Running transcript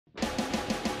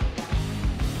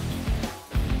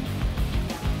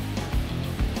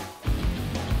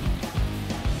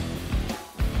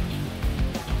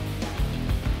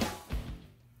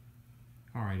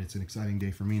It's an exciting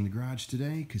day for me in the garage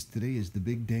today because today is the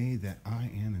big day that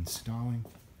I am installing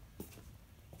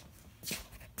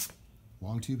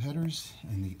long tube headers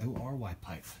and the OR Y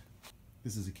pipe.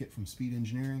 This is a kit from Speed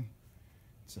Engineering.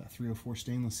 It's a 304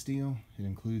 stainless steel. It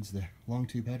includes the long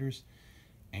tube headers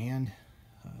and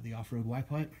the off-road Y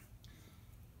pipe.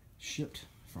 Shipped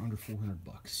for under 400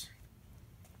 bucks.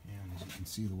 And as you can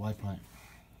see, the Y pipe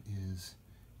is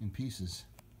in pieces,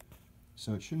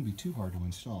 so it shouldn't be too hard to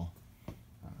install.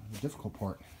 The difficult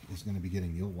part is going to be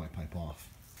getting the old Y pipe off.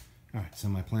 Alright, so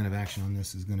my plan of action on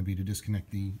this is going to be to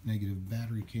disconnect the negative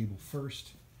battery cable first,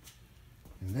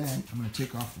 and then I'm going to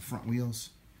take off the front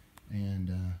wheels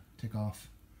and take off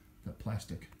the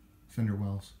plastic fender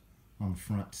wells on the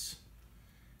fronts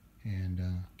and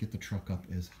get the truck up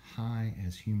as high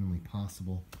as humanly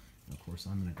possible. And of course,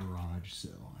 I'm in a garage, so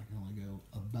I can only go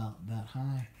about that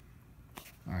high.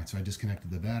 Alright, so I disconnected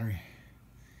the battery,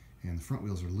 and the front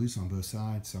wheels are loose on both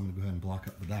sides, so I'm going to go ahead and block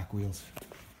up the back wheels.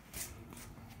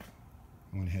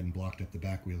 I went ahead and blocked up the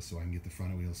back wheels so I can get the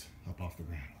front wheels up off the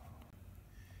ground.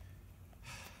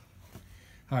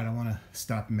 Alright, I want to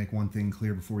stop and make one thing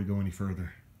clear before we go any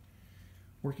further.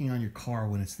 Working on your car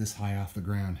when it's this high off the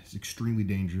ground is extremely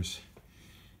dangerous.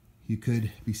 You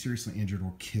could be seriously injured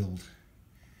or killed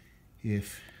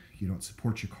if you don't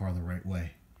support your car the right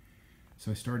way. So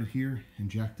I started here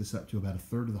and jacked this up to about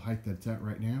 1/3 of the height that it's at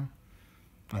right now.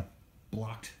 I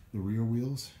blocked the rear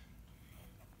wheels.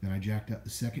 Then I jacked up the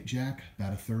second jack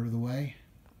about 1/3 of the way.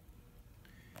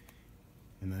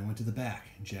 And then I went to the back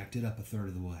and jacked it up 1/3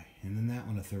 of the way. And then that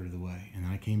one 1/3 of the way. And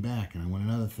then I came back and I went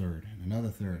another third, and another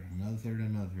third, and another third,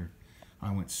 and another third. I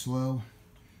went slow,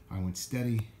 I went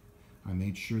steady. I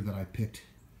made sure that I picked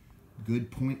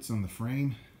good points on the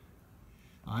frame.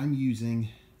 I'm using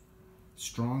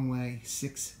Strongway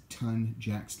 6-ton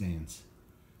jack stands.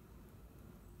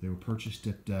 They were purchased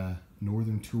at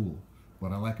Northern Tool.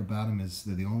 What I like about them is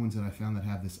they're the only ones that I found that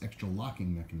have this extra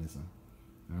locking mechanism.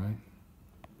 Alright?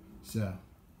 So,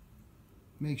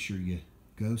 make sure you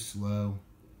go slow.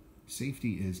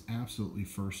 Safety is absolutely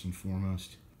first and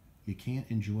foremost. You can't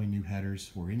enjoy new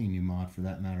headers, or any new mod for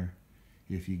that matter,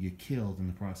 if you get killed in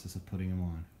the process of putting them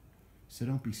on. So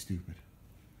don't be stupid.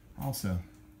 Also,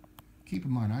 keep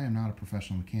in mind, I am not a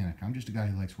professional mechanic. I'm just a guy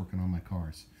who likes working on my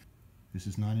cars. This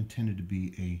is not intended to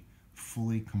be a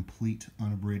fully complete,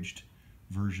 unabridged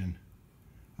version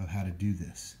of how to do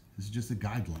this. This is just a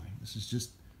guideline. This is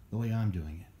just the way I'm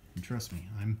doing it. And trust me,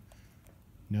 I'm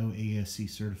no ASC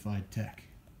certified tech.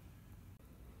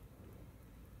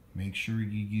 Make sure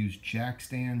you use jack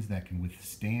stands that can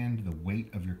withstand the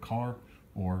weight of your car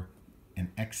or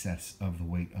an excess of the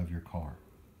weight of your car.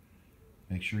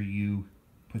 Make sure you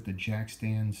put the jack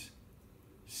stands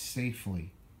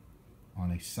safely on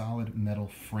a solid metal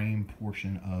frame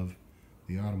portion of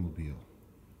the automobile.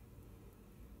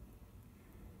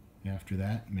 After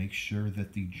that, make sure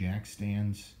that the jack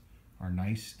stands are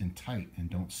nice and tight and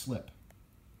don't slip.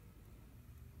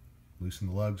 Loosen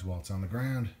the lugs while it's on the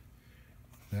ground.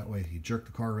 That way, if you jerk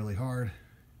the car really hard,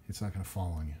 it's not going to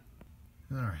fall on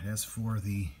you. Alright, as for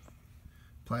the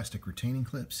plastic retaining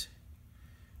clips,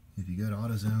 if you go to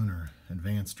AutoZone or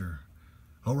Advanced or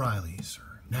O'Reilly's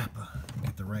or Napa,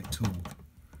 get the right tool,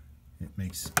 it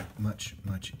makes it much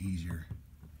easier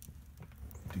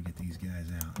to get these guys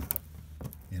out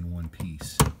in one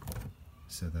piece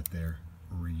so that they're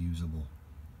reusable.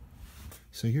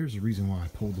 So here's the reason why I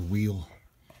pulled the wheel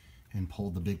and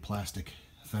pulled the big plastic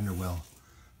fender well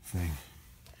thing.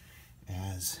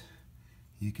 As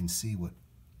you can see what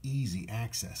easy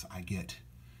access I get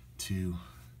to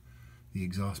the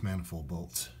exhaust manifold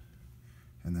bolts,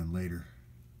 and then later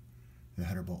the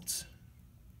header bolts.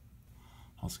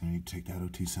 Also going to need to take that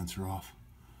OT sensor off.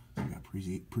 So I got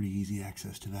pretty easy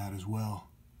access to that as well,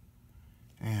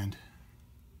 and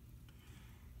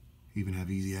even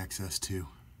have easy access to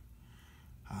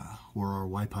where our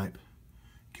Y pipe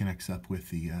connects up with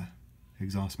the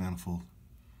exhaust manifold.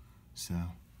 So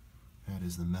that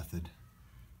is the method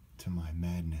to my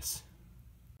madness.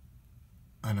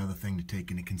 Another thing to take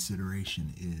into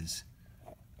consideration is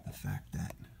the fact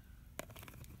that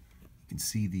you can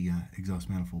see the exhaust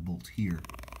manifold bolts here,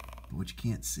 but what you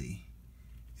can't see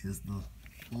is the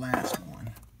last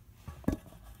one.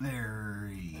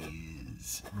 There he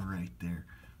is, right there.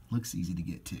 Looks easy to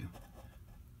get to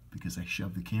because I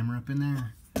shoved the camera up in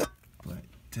there, but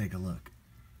take a look.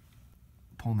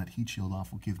 Pulling that heat shield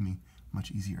off will give me much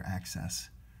easier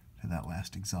access to that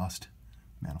last exhaust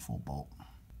manifold bolt.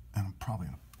 And I'm probably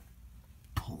going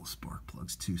to pull the spark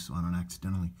plugs too so I don't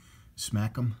accidentally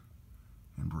smack them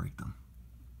and break them,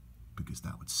 because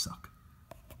that would suck.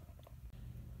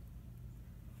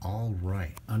 All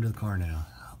right, under the car now.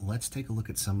 let's take a look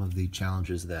at some of the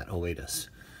challenges that await us.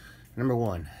 Number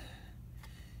one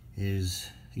is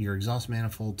your exhaust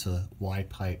manifold to Y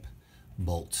pipe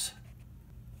bolts.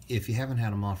 If you haven't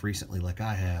had them off recently like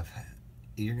I have,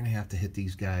 you're going to have to hit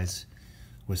these guys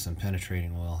with some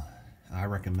penetrating oil. I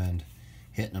recommend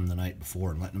hitting them the night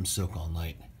before and letting them soak all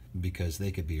night, because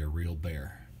they could be a real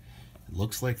bear. It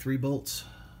looks like 3 bolts,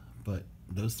 but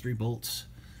those 3 bolts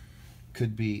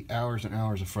could be hours and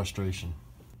hours of frustration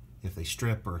if they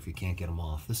strip or if you can't get them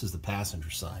off. This is the passenger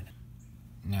side.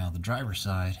 Now the driver's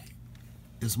side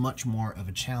is much more of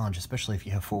a challenge, especially if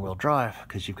you have 4-wheel drive,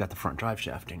 because you've got the front drive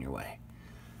shaft in your way.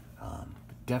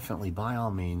 Definitely, by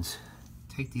all means,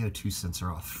 take the O2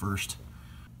 sensor off first,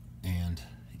 and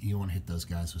you want to hit those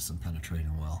guys with some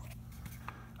penetrating oil.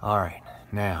 Alright,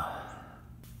 now,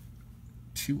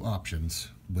 2 options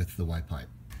with the Y pipe.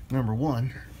 Number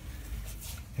 1,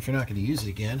 if you're not going to use it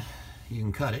again, you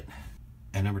can cut it.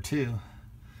 And number 2,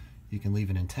 you can leave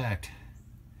it intact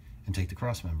and take the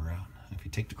cross member out. If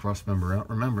you take the cross member out,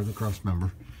 remember the cross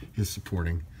member is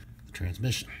supporting the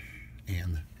transmission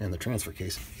and the transfer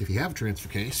case. If you have a transfer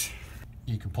case,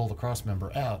 you can pull the cross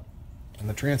member out and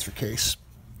the transfer case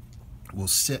will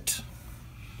sit.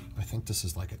 I think this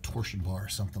is like a torsion bar or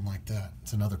something like that.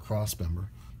 It's another cross member.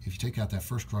 If you take out that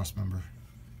first cross member,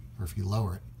 or if you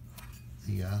lower it,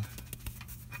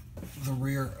 the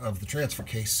rear of the transfer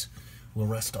case will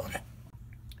rest on it.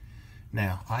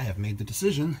 Now, I have made the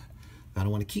decision that I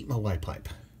want to keep my Y pipe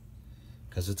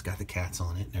because it's got the cats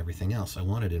on it and everything else. I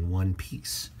want it in one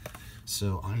piece.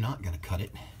 So I'm not going to cut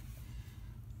it.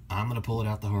 I'm going to pull it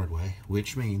out the hard way,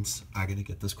 which means I got to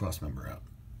get this cross member out,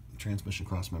 transmission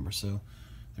cross member. So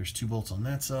there's 2 bolts on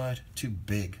that side, 2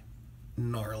 big,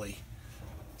 gnarly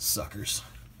suckers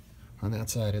on that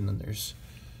side, and then there's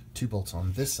 2 bolts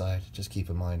on this side. Just keep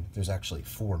in mind there's actually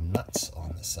 4 nuts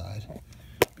on this side,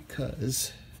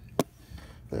 because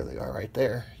there they are right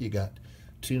there. You got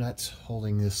 2 nuts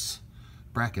holding this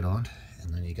bracket on,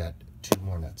 and then you got 2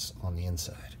 more nuts on the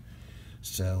inside.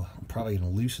 So I'm probably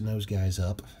going to loosen those guys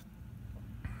up.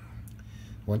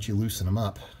 Once you loosen them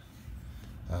up,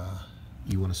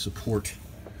 you want to support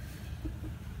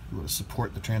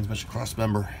the transmission cross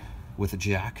member with a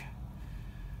jack.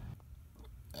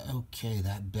 Okay,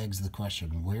 that begs the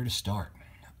question, where to start?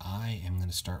 I am going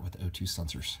to start with the O2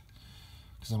 sensors,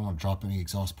 because I don't want to drop any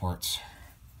exhaust parts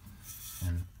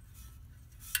and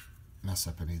mess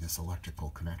up any of this electrical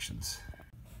connections.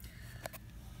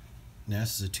 Now,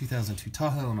 this is a 2002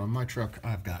 Tahoe, and on my truck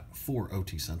I've got 4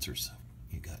 O2 sensors.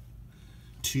 You've got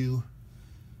 2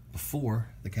 before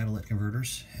the catalytic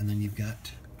converters, and then you've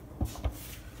got,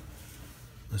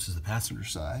 this is the passenger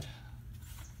side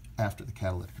after the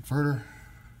catalytic converter.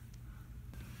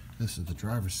 This is the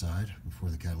driver's side before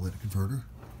the catalytic converter,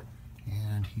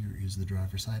 and here is the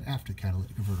driver's side after the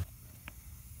catalytic converter.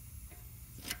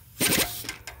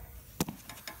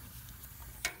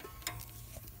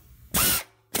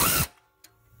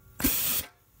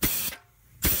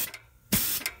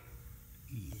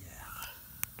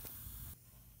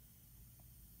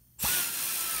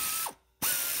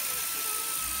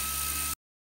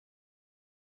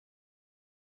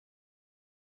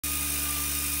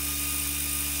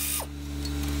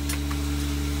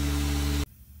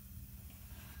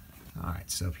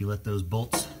 Alright, so if you let those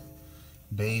bolts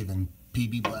bathe in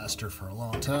PB Blaster for a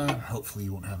long time, hopefully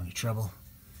you won't have any trouble.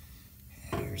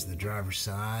 And here's the driver's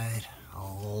side,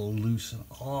 all loose and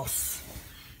off.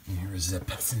 And here's the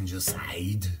passenger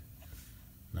side.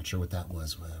 Not sure what that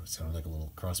was. It sounded like a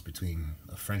little cross between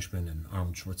a Frenchman and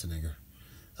Arnold Schwarzenegger.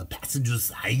 A passenger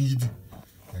side.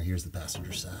 Now here's the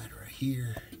passenger side right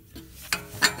here.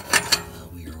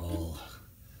 We are all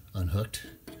unhooked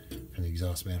from the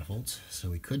exhaust manifolds, so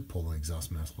we could pull the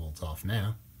exhaust manifolds off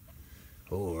now,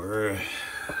 or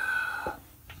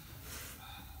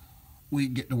we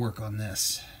get to work on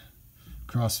this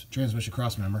transmission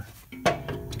cross member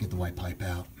to get the Y pipe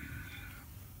out.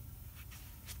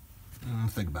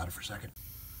 Think about it for a second.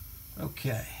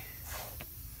 Okay,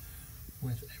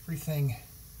 with everything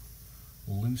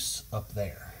loose up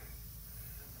there,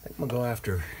 I think I'm gonna go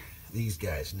after these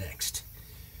guys next,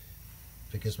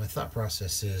 because my thought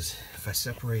process is if I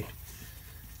separate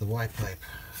the Y pipe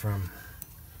from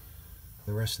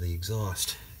the rest of the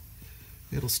exhaust,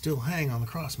 it'll still hang on the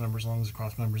cross member as long as the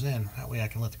cross member's in. That way I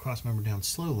can let the cross member down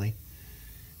slowly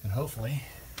and hopefully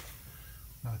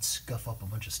not scuff up a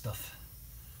bunch of stuff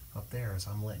up there as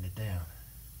I'm letting it down.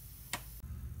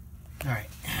 Alright,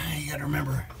 you gotta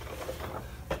remember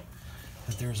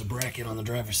that there's a bracket on the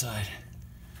driver's side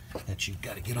that you've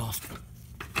got to get off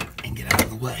and get out of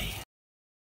the way.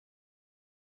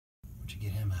 Once you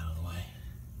get him out of the way,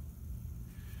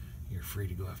 you're free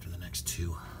to go after the next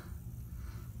 2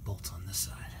 bolts on this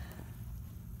side.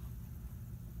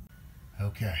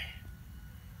 Okay,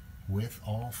 with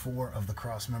all 4 of the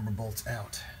cross member bolts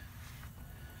out.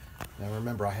 Now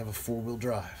remember, I have a 4-wheel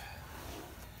drive.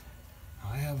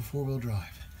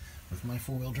 With my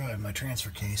 4-wheel drive, my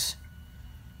transfer case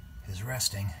is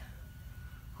resting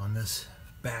on this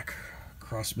back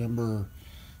cross member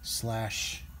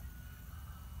slash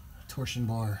torsion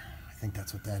bar. I think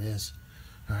that's what that is.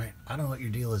 All right, I don't know what your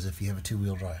deal is if you have a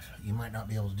 2-wheel drive. You might not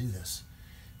be able to do this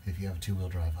if you have a 2-wheel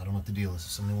drive. I don't know what the deal is.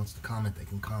 If somebody wants to comment, they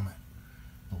can comment.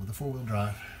 But with a 4-wheel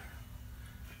drive,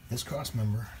 this cross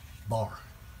member bar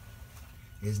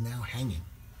is now hanging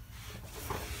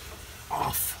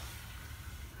off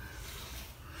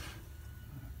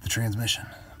the transmission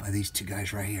by these 2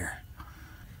 guys right here.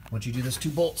 Once you do those 2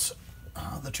 bolts,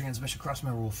 the transmission cross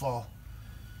member will fall.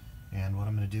 And what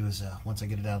I'm going to do is, once I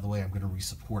get it out of the way, I'm going to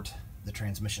re-support the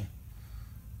transmission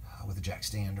with a jack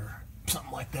stand or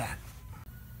something like that.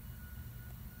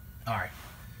 Alright,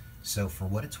 so for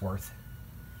what it's worth,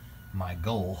 my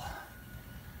goal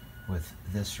with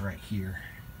this right here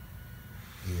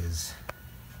is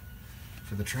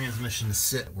for the transmission to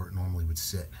sit where it normally would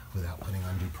sit without putting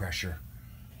undue pressure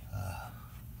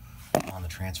on the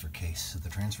transfer case. So the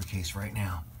transfer case right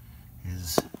now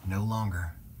is no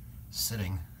longer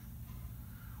sitting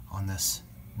on this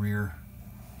rear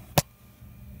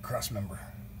cross member.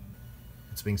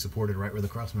 It's being supported right where the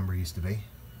cross member used to be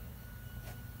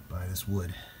by this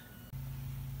wood.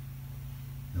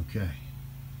 Okay,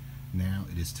 now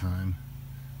it is time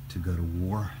to go to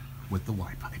war with the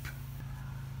Y pipe.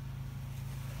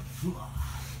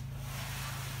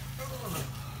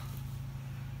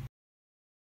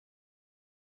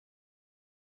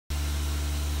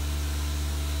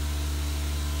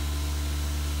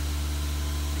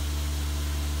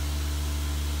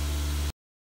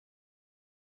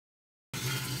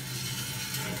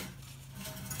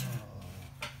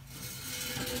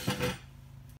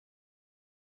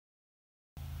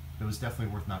 It was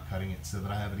definitely worth not cutting it so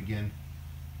that I have it again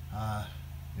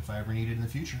if I ever need it in the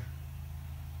future.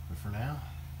 But for now,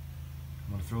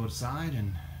 I'm going to throw it aside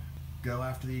and go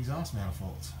after the exhaust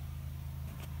manifolds.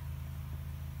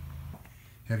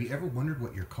 Have you ever wondered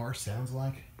what your car sounds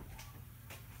like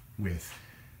with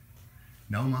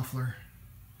no muffler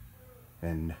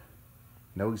and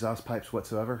no exhaust pipes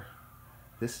whatsoever?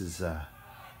 This is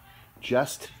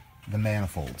just the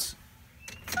manifolds.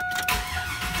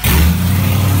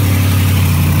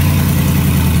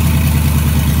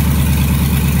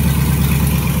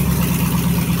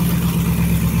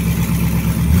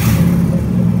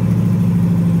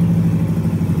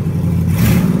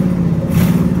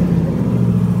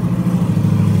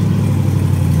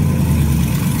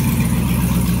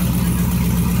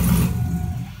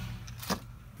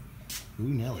 Ooh,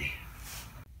 Nelly.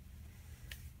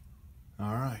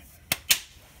 All right,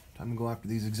 time to go after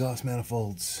these exhaust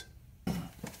manifolds.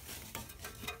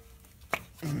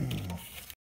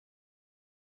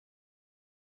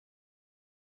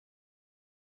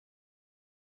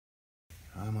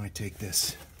 I might take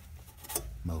this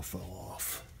mofo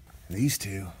off. These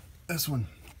 2, this one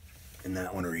and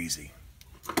that one, are easy.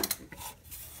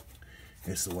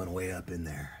 It's the one way up in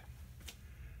there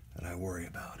that I worry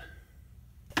about.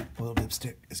 Oil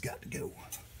dipstick has got to go.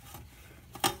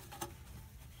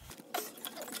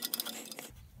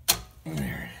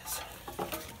 There it is.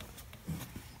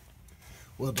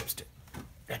 Oil dipstick,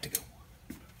 got to go.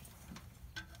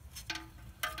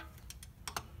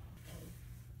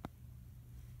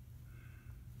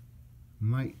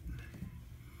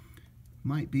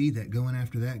 Might be that going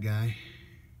after that guy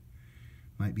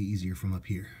might be easier from up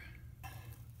here.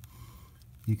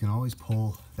 You can always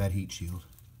pull that heat shield,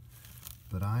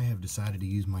 but I have decided to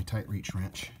use my tight reach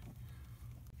wrench.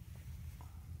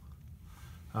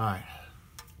 Alright,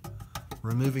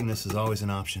 removing this is always an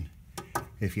option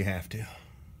if you have to,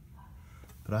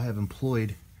 but I have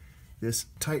employed this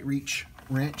tight reach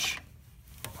wrench,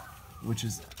 which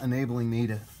is enabling me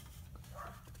to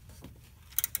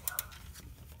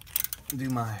do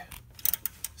my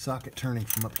socket turning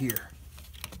from up here.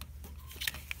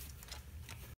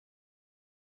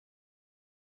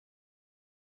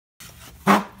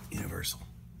 Universal.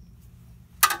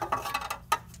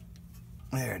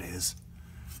 There it is.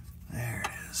 There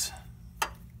it is.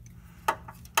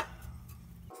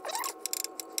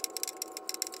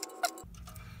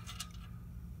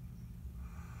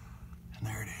 And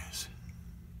there it is.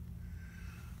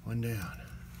 One down,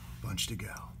 bunch to go.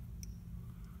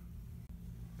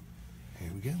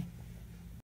 Here we go.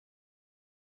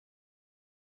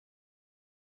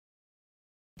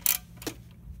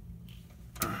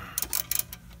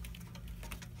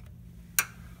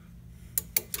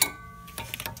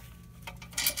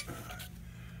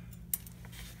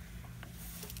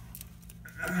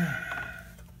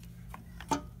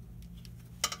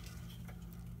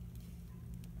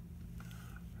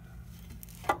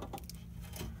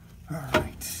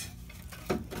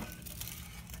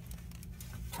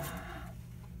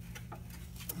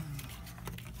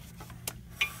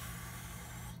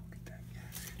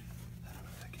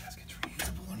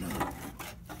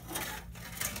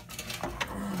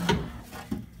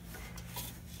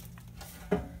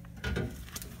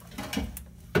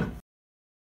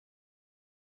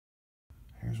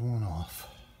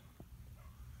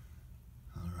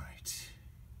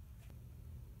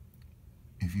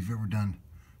 you've ever done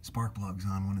spark plugs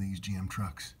on one of these GM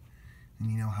trucks,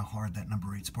 and you know how hard that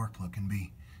number 8 spark plug can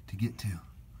be to get to.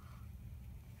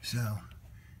 So,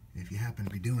 if you happen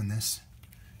to be doing this,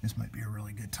 this might be a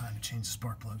really good time to change the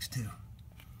spark plugs too.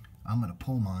 I'm going to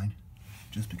pull mine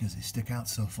just because they stick out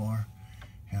so far,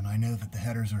 and I know that the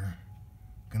headers are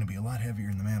going to be a lot heavier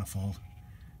in the manifold,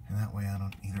 and that way I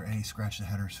don't either A, scratch the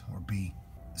headers, or B,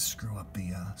 screw up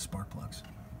the spark plugs.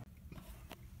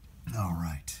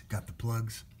 Alright, got the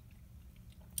plugs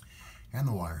and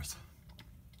the wires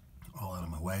all out of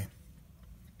my way.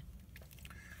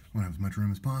 I want to have as much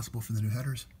room as possible for the new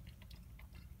headers.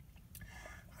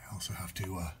 I also have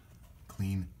to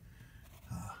clean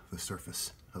the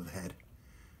surface of the head,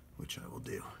 which I will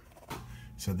do.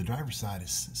 So the driver's side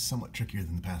is somewhat trickier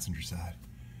than the passenger side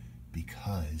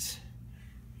because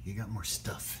you got more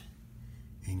stuff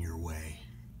in your way.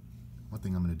 One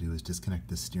thing I'm going to do is disconnect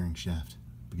this steering shaft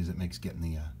because it makes getting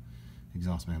the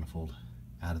exhaust manifold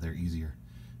out of there easier.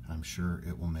 I'm sure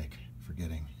it will make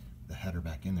getting the header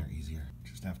back in there easier.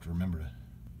 Just have to remember to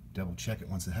double check it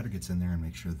once the header gets in there and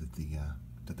make sure that the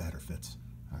header fits.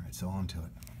 Alright, so on to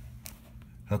it.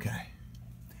 Okay.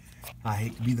 I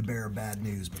hate to be the bearer of bad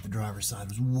news, but the driver's side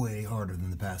was way harder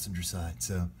than the passenger side.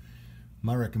 So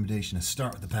my recommendation is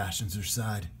start with the passenger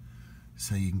side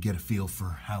so you can get a feel for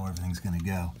how everything's going to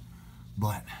go.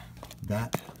 But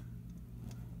that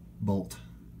bolt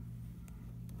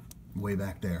way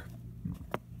back there,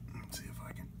 let's see if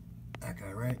I can, that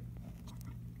guy right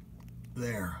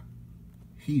there,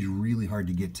 he's really hard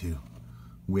to get to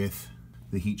with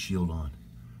the heat shield on.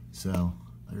 So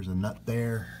there's a nut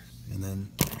there, and then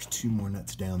there's 2 more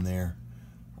nuts down there.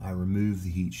 I removed the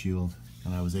heat shield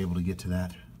and I was able to get to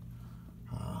that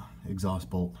exhaust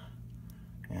bolt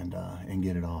and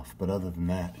get it off. But other than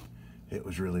that, it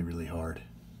was really hard.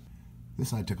 This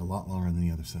side took a lot longer than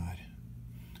the other side,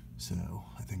 so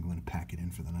I think I'm going to pack it in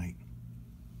for the night.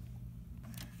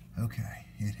 Okay,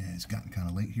 it has gotten kind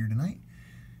of late here tonight,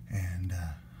 and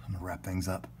I'm going to wrap things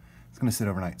up. It's going to sit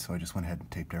overnight, so I just went ahead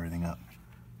and taped everything up,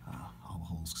 all the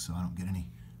holes, so I don't get any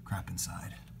crap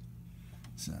inside.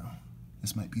 So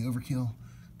this might be overkill,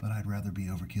 but I'd rather be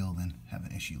overkill than have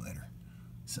an issue later.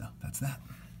 So that's that.